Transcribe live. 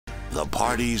The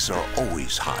parties are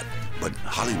always hot, but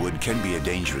Hollywood can be a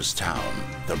dangerous town.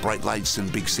 The bright lights in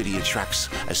big city attracts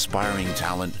aspiring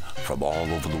talent from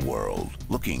all over the world,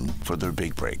 looking for their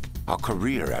big break. Our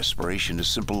career aspiration is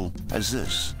simple as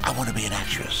this. I want to be an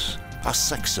actress, a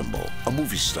sex symbol, a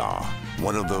movie star,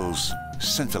 one of those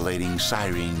scintillating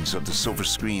sirens of the silver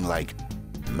screen like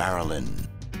Marilyn,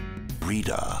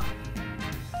 Rita,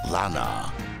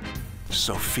 Lana,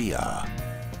 Sophia,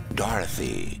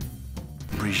 Dorothy,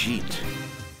 Brigitte,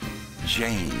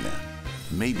 Jane,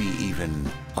 maybe even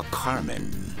a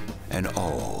Carmen. And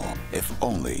oh, if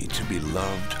only to be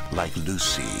loved like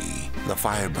Lucy. The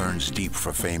fire burns deep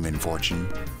for fame and fortune.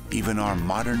 Even our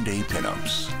modern-day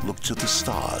pinups look to the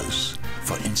stars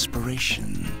for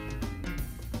inspiration.